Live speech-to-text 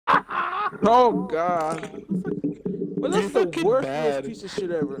Oh god. Well, that's the fucking worst bad. piece of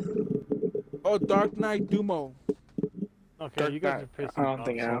shit ever. Oh, Dark Knight Dumo. Okay, you guys are pissing I me don't off,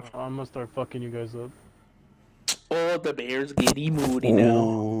 think I so have. I'm gonna start fucking you guys up. Oh, the bear's getting moody now.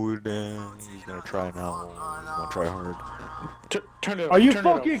 Oh, damn. He's gonna try now. He's gonna try hard. Turn it up. Are you turn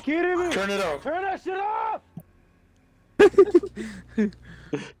fucking it up. kidding me? Turn it up. Turn that shit off!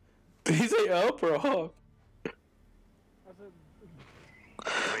 Did he say up or off?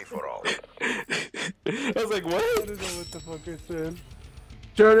 Free for all. I was like, what? I don't know what the fuck I said.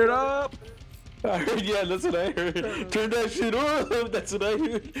 Turn it up. I heard, yeah, that's what I heard. Turn that shit up. That's what I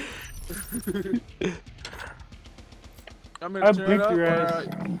heard. I'm I gonna turn it bleeped up. your ass.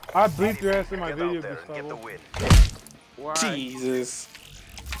 Alright. I bleeped your ass in my Get video, out there and get the Gustavo. win. Why? Jesus.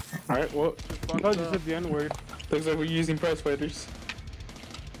 Alright, well, I thought you said the N-word. looks like we're using prize fighters.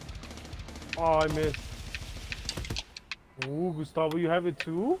 Oh, I missed. Ooh, Gustavo, you have it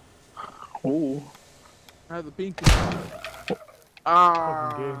too? Ooh. I have the pinky.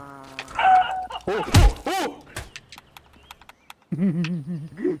 Ah. Oh, oh, oh!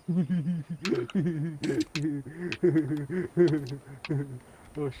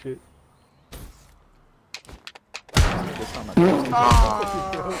 Oh shit.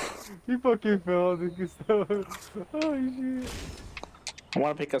 Ah. He fucking fell, dude, Gustavo. Oh shit. I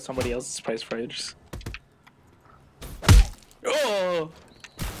want to pick up somebody else's prize fighters. Oh!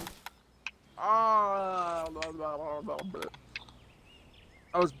 Ah.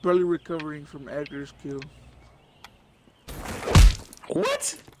 I was barely recovering from Edgar's kill.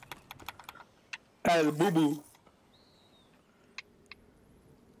 What? Boo boo.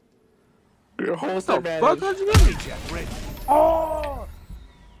 Your host What the fuck? How'd you get me? Oh!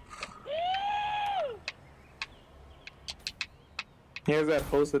 He has that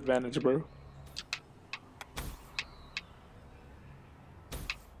host advantage, bro.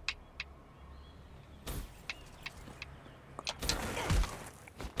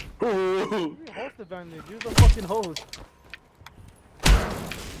 Ooh. You're host advantage. You're the fucking host.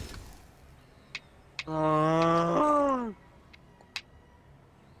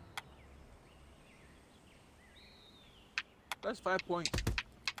 That's 5 points.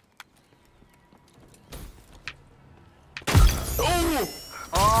 Oh!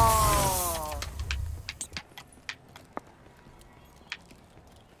 Oh!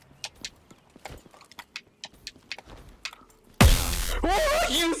 Oh,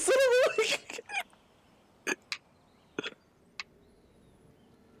 you son of a...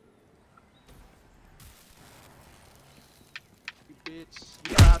 You bitch.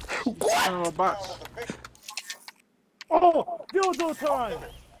 You bot. You son of a bot. Oh! Dildo time!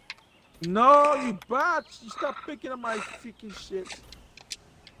 No, you bot. You stop picking up my freaking shit.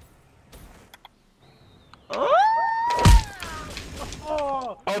 Oh!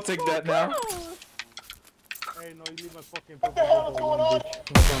 Oh! I'll take that now. Hey, no, you leave my fucking purple dildo alone,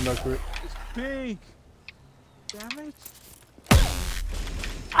 bitch. I'm going back to it. It's pink. Damn it.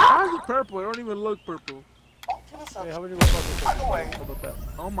 How's it purple? It don't even look purple. Hey, how about you go fucking purple? How about that?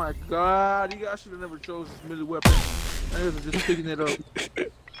 Oh my god, you guys should have never chose this middle weapon. I guys are just picking it up.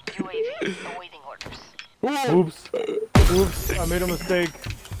 UAV awaiting orders. Oops. Oops, I made a mistake.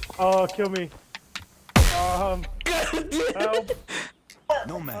 Kill me. Help.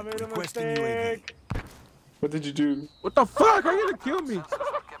 No I man, made a requesting UAV. mistake. What did you do? What the fuck? How you gonna kill me?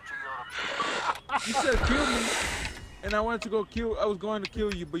 You said kill me, and I wanted to go kill. I was going to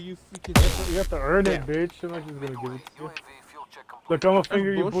kill you, but you freaking. You have to earn it, bitch. I'm not just gonna give it to you. Look, I'm gonna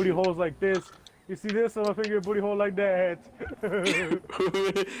finger your booty holes like this. You see this? I'm gonna finger your booty hole like that.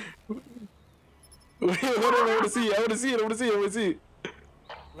 Wait, hold on, I wanna see it, I wanna see it, I wanna see it, I wanna see it.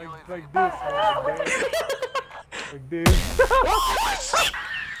 Like this. Like this.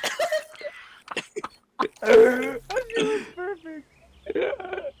 That shit was perfect.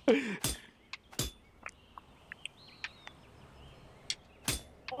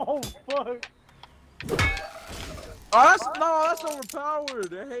 Oh fuck. Oh, that's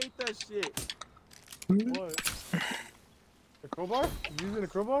overpowered. I hate that shit. What? The crowbar? You using the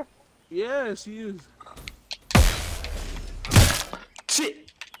crowbar? Yes, he is.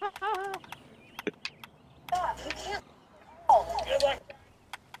 Shit!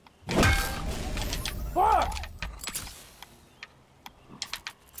 Fuck!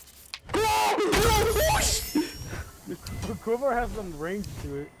 The crowbar has some range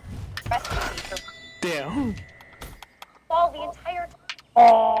to it. Damn. Fall the entire time.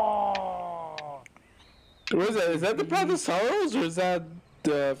 Oh! What is that? Is that the Path of Sorrows or is that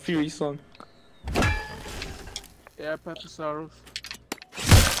the Fury song? Yeah, Path of Sorrows.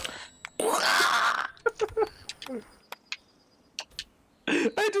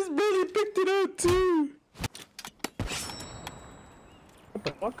 I just barely picked it up too. What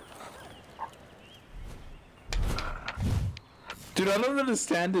the fuck? Dude, I don't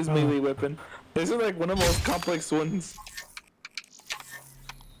understand his melee weapon. This is like one of the most complex ones.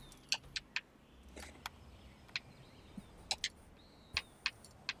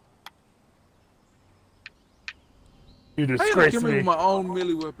 You How you disgrace like me me. with my own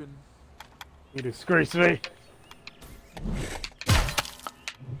melee weapon? You disgrace me.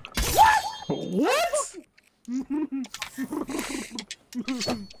 What?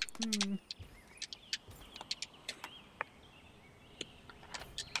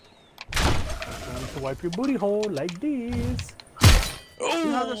 Going to wipe your booty hole like this. You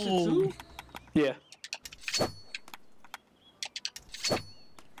have that shit too? Yeah.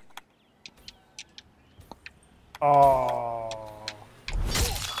 Oh.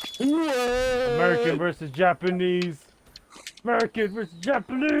 American versus Japanese. American versus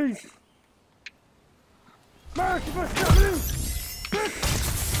Japanese. American versus Japanese.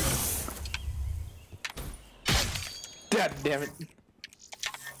 God damn it.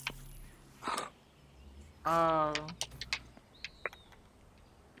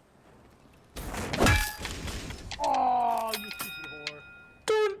 Oh, you stupid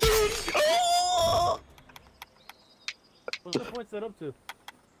whore. Oh! What's the point set up to?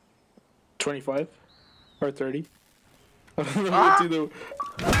 25 or 30. I don't know what to do.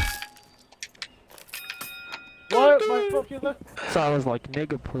 What? My fucking left. So I was like,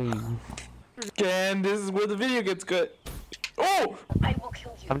 nigga, please. And this is where the video gets cut. Oh! I will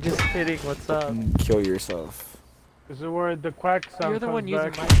kill you. I'm just kidding. What's up? Kill yourself. This is where the quack sound You're the one comes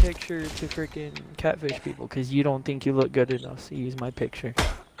using back. my picture to freaking catfish people because you don't think you look good enough, so you use my picture.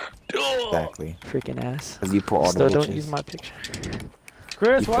 Exactly. Freaking ass. Cause you put all Still the don't bitches. use my picture.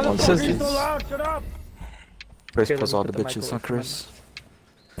 Chris, why the One fuck are you says- so loud? Shut up! Chris Okay, puts let me all put the the mic bitches away on from my Chris. mouth.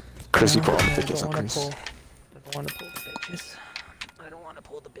 Chris, you No, put all the I bitches don't on wanna Chris. pull. I don't want to pull the bitches. I don't want to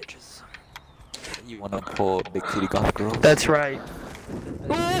pull the bitches. You wanna pull big titty goth girls? That's right.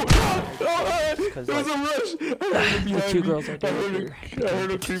 Oh, Because there was like, a rush! I heard him the behind two me. girls I I did heard were him, I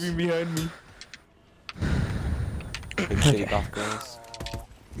heard him creeping behind me. Big titty goth girls.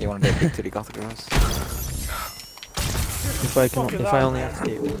 You wanna date big titty goth girls? if I only have to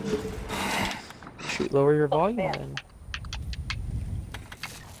date one. Shoot, lower your volume then.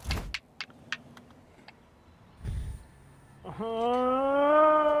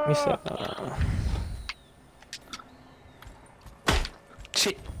 Let me say,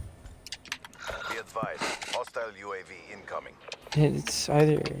 Shit. Be advised, hostile UAV incoming. it's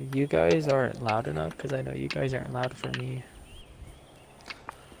either you guys aren't loud enough, because I know you guys aren't loud for me.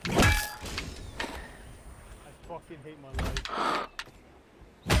 I fucking hate my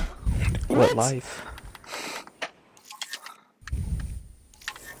life. What life?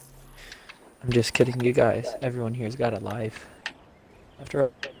 I'm just kidding, you guys. Everyone here's got a life. After I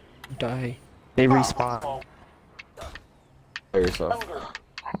die, they respawn. Kill yourself.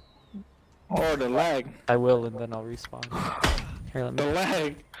 Oh, the lag. I will, and then I'll respawn. Here, let The me.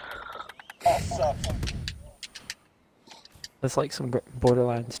 lag. That's like some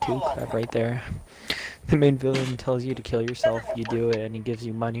Borderlands 2 crap right there. The main villain tells you to kill yourself, you do it, and he gives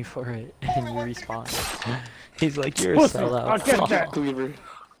you money for it, and you respawn. He's like, you're a Pussy, sellout. I'll get that. Cleaver.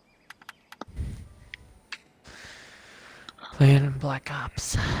 Playing in Black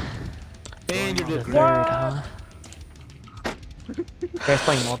Ops. And you're The dead. third, huh? You guys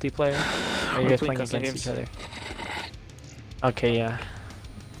playing multiplayer? Or are you guys playing playing custom against games. each other? Okay, yeah.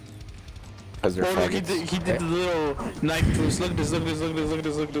 Cause they're Oh, look, he faggots. did the little knife twist. Look at this, look at this, look at this, look at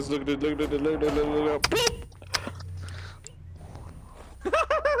this, look at this, look at this, look at this, look at this, look at this, look at this.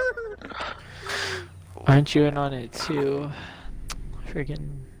 Aren't you in on it too?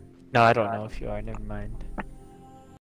 Friggin'. No, I don't know if you are, never mind.